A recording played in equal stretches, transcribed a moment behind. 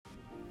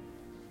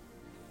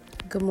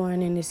Good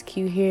morning, it's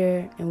Q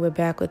here, and we're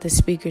back with the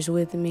speakers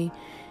with me.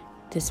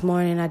 This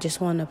morning, I just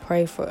want to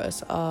pray for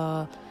us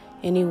all.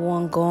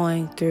 Anyone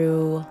going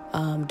through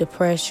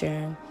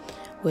depression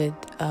with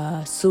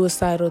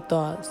suicidal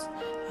thoughts,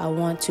 I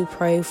want to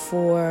pray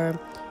for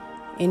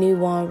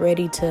anyone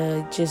ready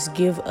to just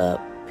give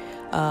up.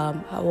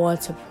 I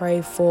want to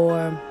pray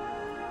for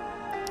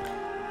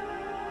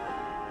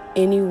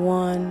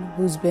anyone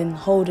who's been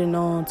holding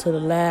on to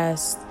the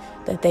last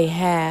that they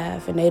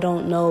have and they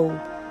don't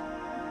know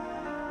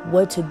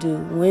what to do,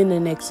 when the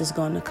next is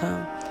going to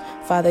come.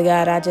 Father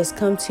God, I just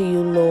come to you,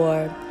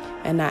 Lord,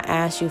 and I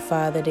ask you,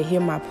 Father, to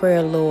hear my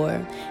prayer,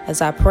 Lord, as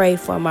I pray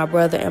for my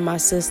brother and my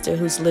sister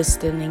who's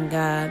listening,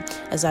 God,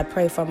 as I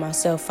pray for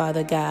myself,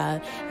 Father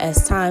God,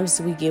 as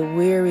times we get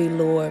weary,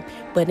 Lord,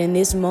 but in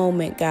this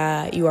moment,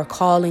 God, you are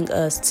calling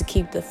us to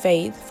keep the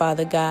faith,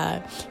 Father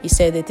God. You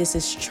said that this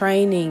is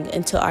training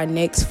into our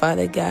next,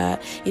 Father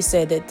God. You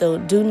said that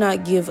do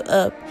not give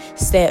up,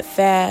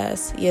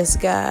 steadfast, yes,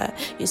 God.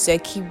 You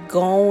said keep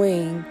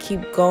going,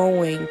 keep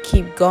going,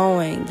 keep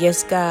going,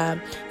 yes,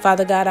 God.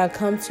 Father God, I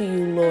come to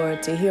you, Lord,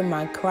 to hear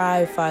my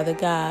cry, Father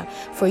God.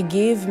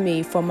 Forgive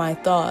me for my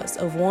thoughts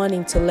of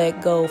wanting to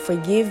let go.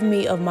 Forgive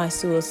me of my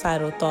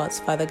suicidal thoughts,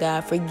 Father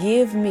God.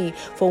 Forgive me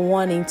for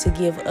wanting to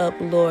give up,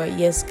 Lord.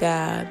 Yes,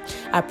 God.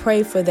 I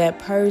pray for that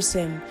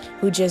person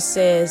who just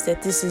says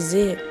that this is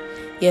it.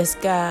 Yes,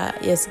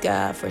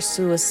 God, for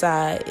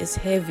suicide is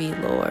heavy,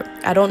 Lord.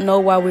 I don't know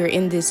why we're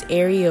in this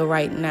area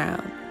right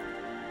now,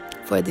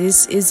 for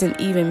this isn't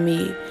even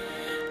me.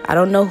 I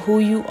don't know who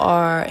you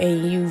are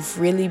and you've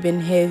really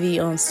been heavy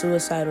on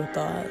suicidal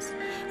thoughts.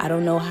 I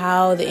don't know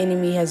how the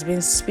enemy has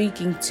been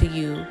speaking to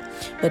you,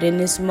 but in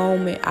this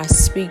moment, I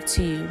speak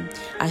to you.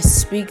 I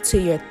speak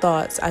to your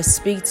thoughts. I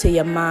speak to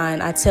your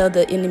mind. I tell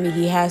the enemy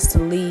he has to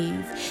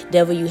leave.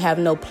 Devil, you have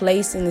no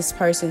place in this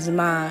person's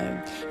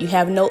mind. You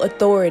have no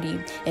authority.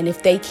 And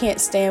if they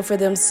can't stand for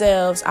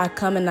themselves, I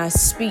come and I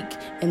speak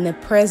in the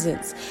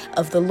presence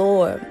of the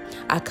Lord.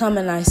 I come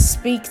and I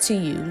speak to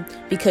you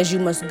because you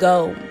must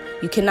go.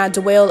 You cannot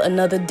dwell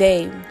another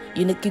day.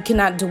 You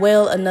cannot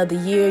dwell another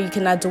year. You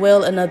cannot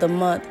dwell another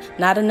month,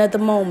 not another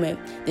moment.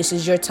 This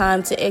is your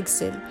time to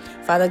exit.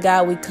 Father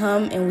God, we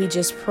come and we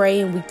just pray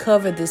and we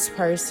cover this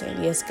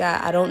person. Yes, God,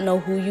 I don't know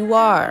who you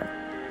are,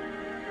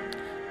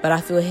 but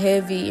I feel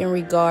heavy in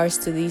regards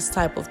to these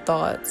type of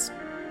thoughts.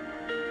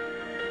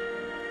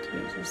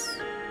 Jesus.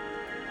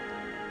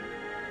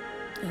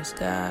 Yes,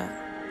 God.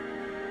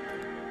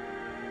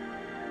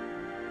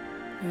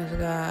 Yes,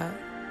 God.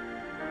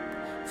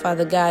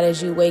 Father God,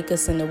 as you wake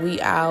us in the wee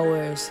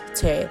hours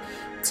to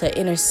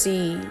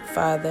intercede,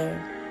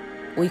 Father,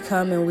 we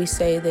come and we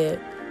say that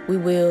we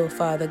will,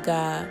 Father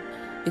God,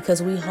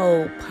 because we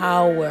hold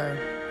power.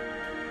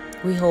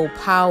 We hold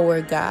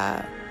power,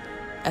 God,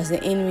 as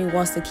the enemy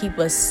wants to keep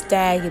us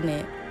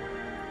stagnant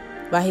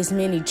by his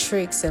many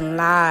tricks and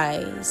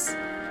lies.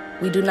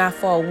 We do not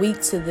fall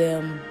weak to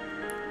them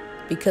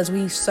because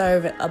we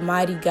serve a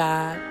mighty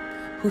God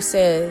who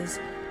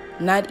says,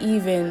 not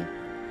even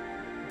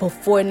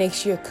before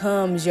next year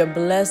comes, your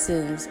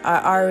blessings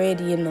are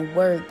already in the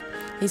work.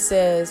 He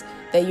says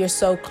that you're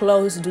so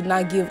close, do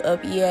not give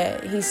up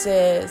yet. He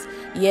says,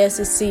 yes,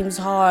 it seems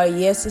hard.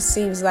 Yes, it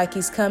seems like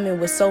he's coming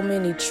with so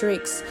many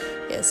tricks.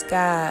 Yes,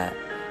 God.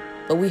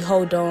 But we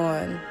hold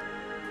on.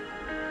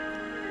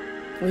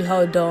 We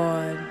hold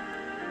on.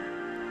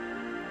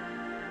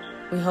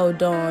 We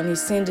hold on.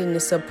 He's sending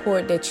the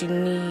support that you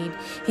need.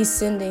 He's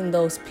sending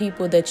those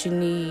people that you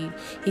need.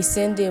 He's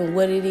sending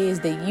what it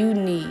is that you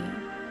need.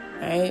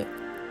 Right?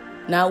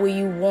 Not what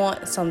you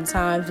want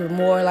sometimes, but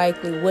more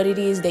likely what it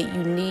is that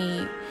you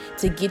need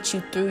to get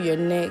you through your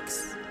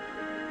next.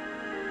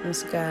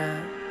 Yes, God.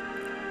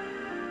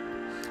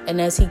 And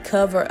as he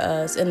cover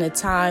us in a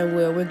time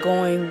where we're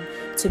going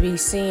to be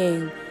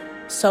seeing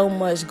so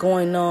much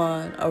going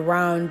on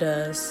around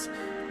us,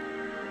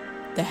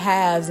 the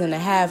haves and the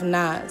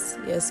have-nots.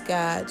 Yes,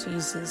 God,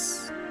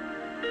 Jesus.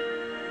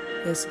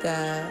 Yes,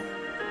 God.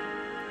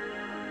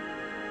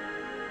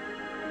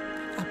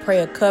 I pray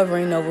a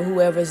covering over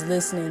whoever's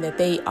listening, that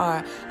they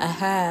are a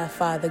have,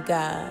 Father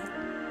God.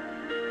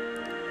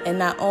 And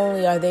not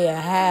only are they a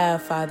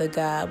have, Father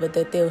God, but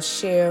that they'll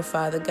share,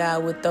 Father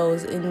God, with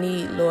those in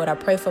need, Lord. I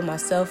pray for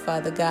myself,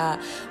 Father God,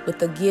 with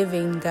the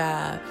giving,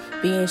 God,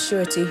 being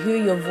sure to hear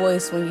your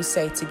voice when you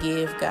say to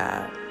give,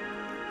 God.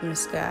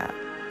 Yes, God.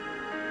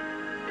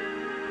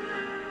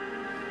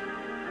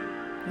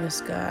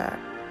 Yes, God.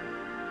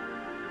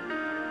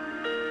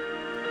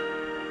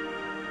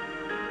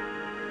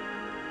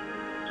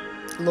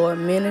 Lord,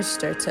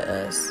 minister to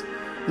us.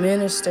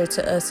 Minister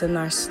to us in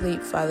our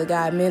sleep, Father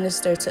God.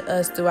 Minister to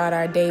us throughout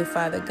our day,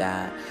 Father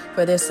God.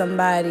 For there's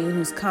somebody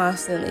who's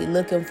constantly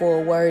looking for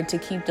a word to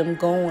keep them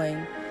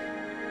going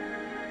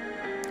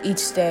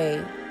each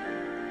day,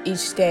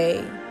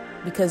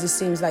 because it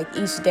seems like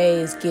each day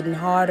is getting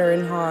harder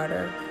and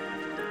harder.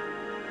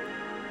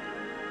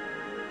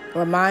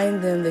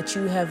 Remind them that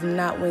you have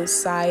not went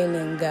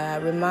silent,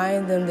 God.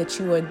 Remind them that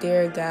you are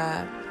there,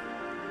 God.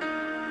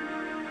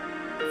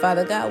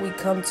 Father God, we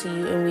come to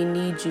you and we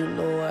need you,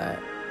 Lord.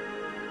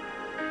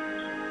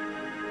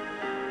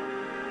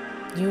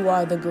 You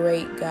are the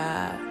great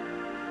God,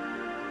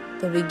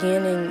 the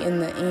beginning and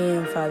the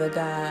end, Father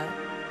God.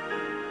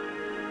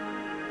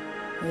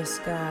 Yes,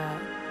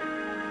 God.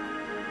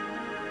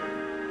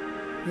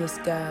 Yes,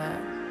 God.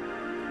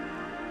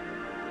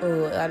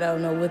 Oh, I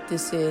don't know what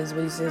this is,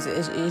 but he says,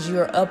 is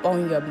you're up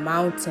on your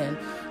mountain.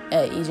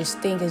 You just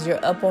think as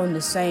you're up on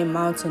the same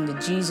mountain that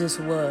Jesus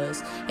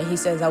was. And he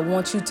says, I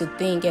want you to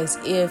think as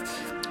if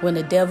when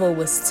the devil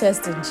was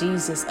testing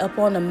Jesus up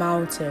on the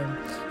mountain,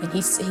 and he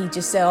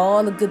just said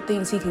all the good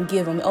things he can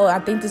give him. Oh, I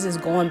think this is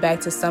going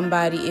back to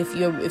somebody if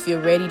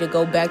you're ready to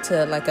go back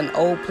to like an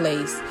old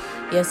place.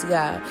 Yes,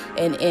 God.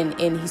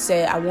 And he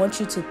said, I want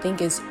you to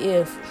think as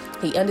if,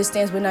 he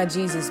understands we're not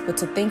Jesus, but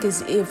to think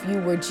as if you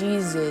were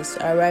Jesus,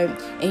 all right,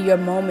 in your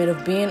moment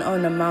of being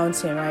on the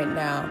mountain right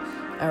now.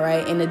 All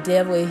right. And the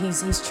devil,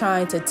 he's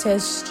trying to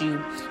test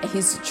you, and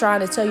he's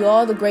trying to tell you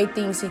all the great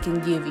things he can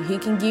give you. He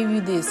can give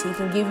you this. He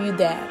can give you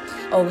that.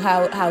 Oh,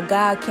 how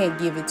God can't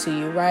give it to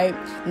you. Right.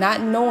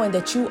 Not knowing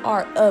that you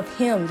are of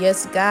him.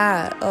 Yes,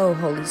 God. Oh,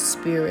 Holy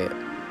Spirit.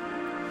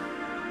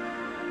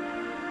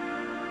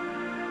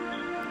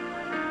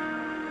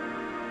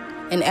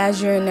 And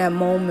as you're in that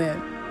moment,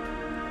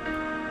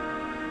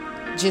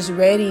 just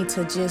ready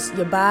to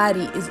your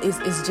body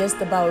is just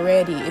about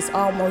ready. It's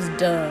almost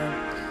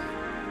done.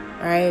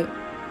 Right?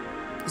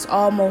 It's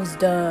almost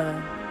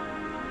done.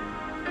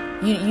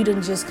 You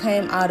done just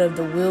came out of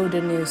the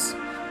wilderness,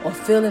 or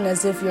feeling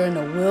as if you're in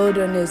the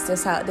wilderness.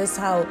 That's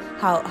how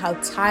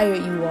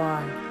tired you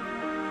are.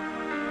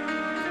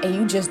 And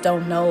you just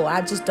don't know. I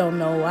just don't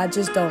know.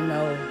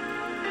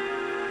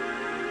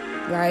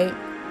 Right?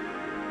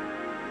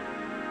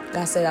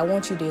 God said, I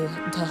want you to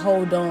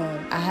hold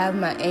on. I have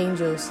my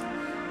angels.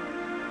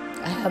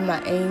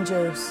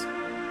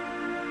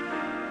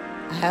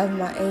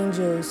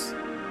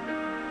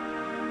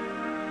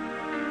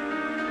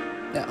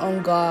 They're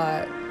on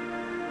guard.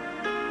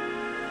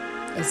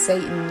 And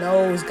Satan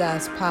knows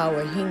God's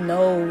power. He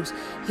knows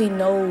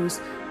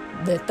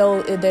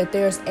that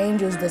there's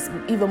angels that's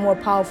even more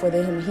powerful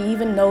than him. He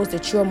even knows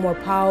that you're more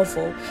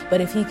powerful. But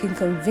if he can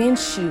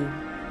convince you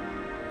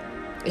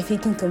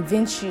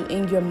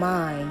in your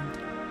mind,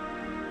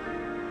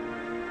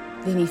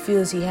 then he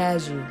feels he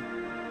has you.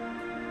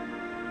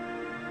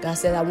 God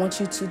said, I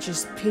want you to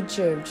just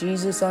picture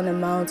Jesus on the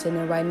mountain,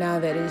 and right now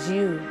that is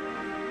you.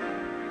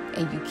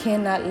 And you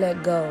cannot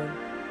let go.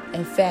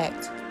 In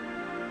fact,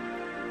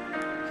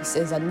 he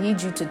says, I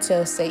need you to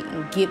tell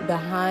Satan, get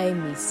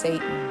behind me,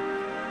 Satan.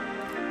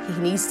 He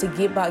needs to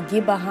get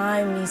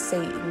behind me,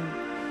 Satan.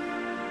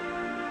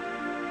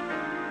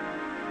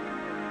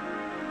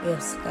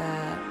 Yes,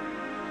 God.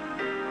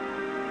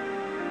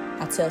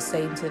 I tell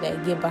Satan today,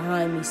 get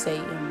behind me,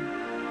 Satan.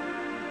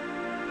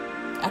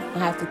 I don't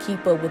have to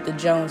keep up with the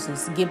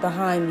Joneses. Get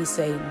behind me,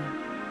 Satan.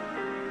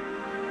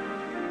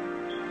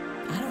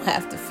 I don't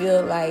have to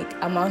feel like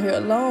I'm out here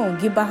alone.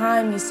 Get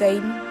behind me,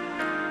 Satan.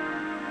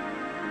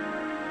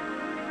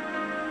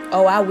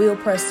 Oh, I will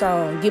press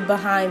on. Get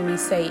behind me,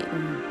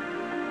 Satan.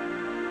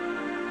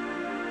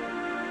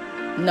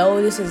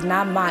 No, this is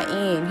not my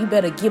end. You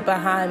better get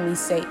behind me,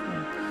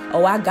 Satan.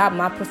 Oh, I got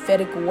my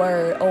prophetic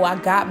word. Oh, I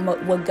got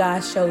what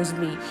God shows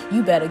me.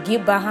 You better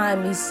get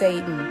behind me,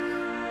 Satan.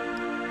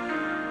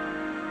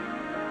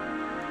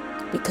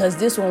 Because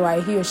this one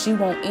right here, she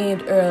won't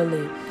end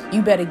early.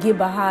 You better get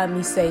behind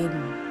me,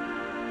 Satan.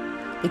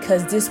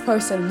 Because this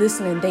person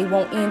listening, they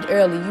won't end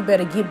early. You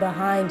better get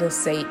behind us,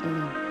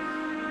 Satan.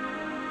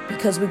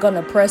 Because we're going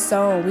to press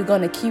on. We're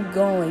going to keep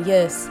going.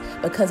 Yes,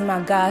 because my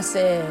God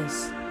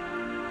says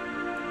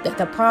that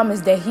the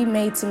promise that he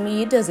made to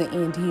me, it doesn't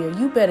end here.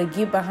 You better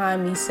get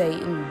behind me,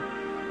 Satan.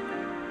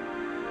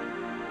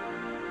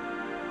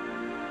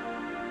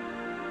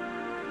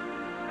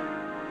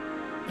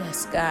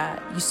 Yes, God,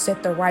 you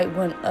set the right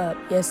one up.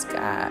 Yes,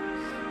 God.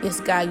 Yes,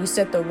 God, you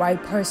set the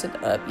right person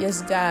up.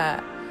 Yes,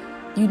 God.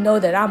 You know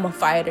that I'm a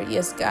fighter.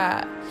 Yes,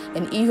 God.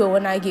 And even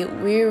when I get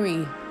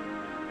weary,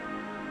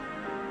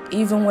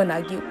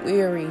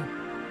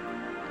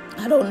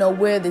 I don't know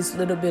where this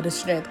little bit of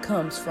strength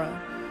comes from.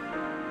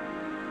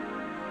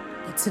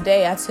 But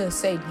today I tell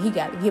Satan, he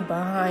got to get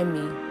behind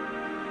me.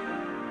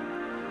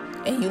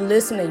 And you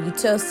listen and you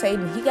tell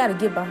Satan, he got to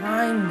get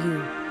behind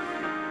you.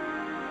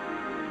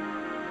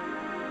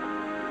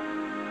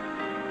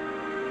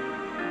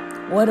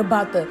 What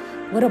about the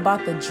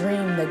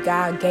dream that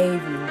God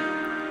gave you?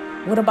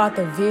 What about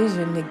the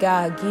vision that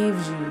God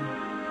gives you?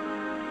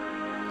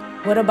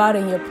 What about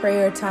in your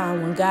prayer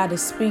time when God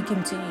is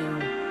speaking to you?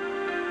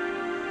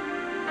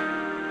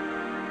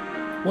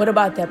 What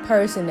about that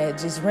person that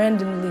just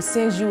randomly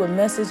sends you a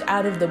message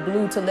out of the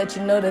blue to let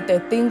you know that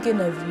they're thinking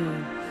of you?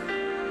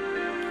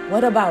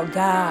 What about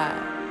God?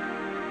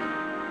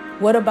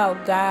 What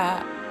about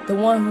God? The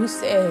one who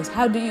says,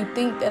 how do you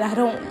think that I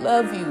don't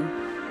love you?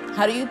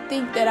 How do you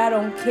think that I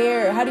don't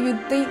care? How do you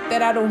think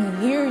that I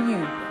don't hear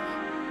you?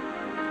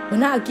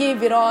 When I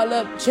give it all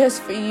up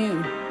just for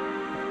you.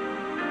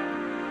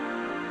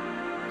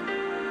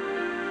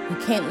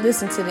 We can't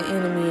listen to the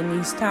enemy in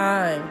these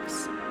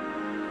times.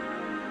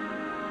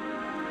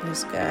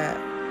 Yes,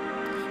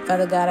 God.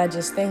 Father God, I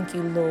just thank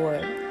you,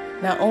 Lord,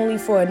 not only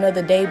for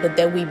another day, but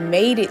that we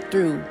made it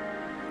through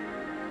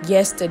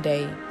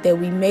yesterday, that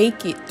we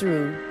make it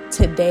through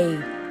today,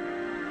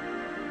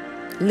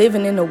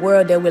 living in the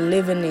world that we're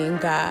living in,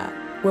 God,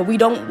 where we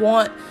don't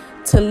want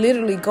to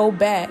literally go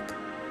back.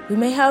 We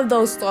may have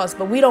those thoughts,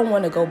 but we don't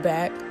want to go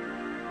back.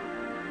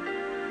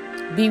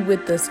 Be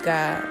with us,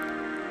 God.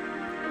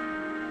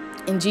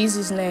 In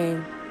Jesus'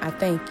 name, I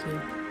thank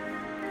you.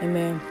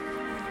 Amen.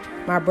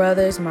 My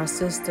brothers, my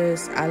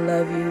sisters, I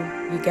love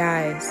you. You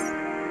guys,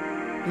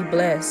 be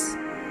blessed.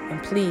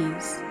 And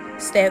please,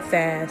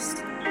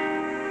 steadfast.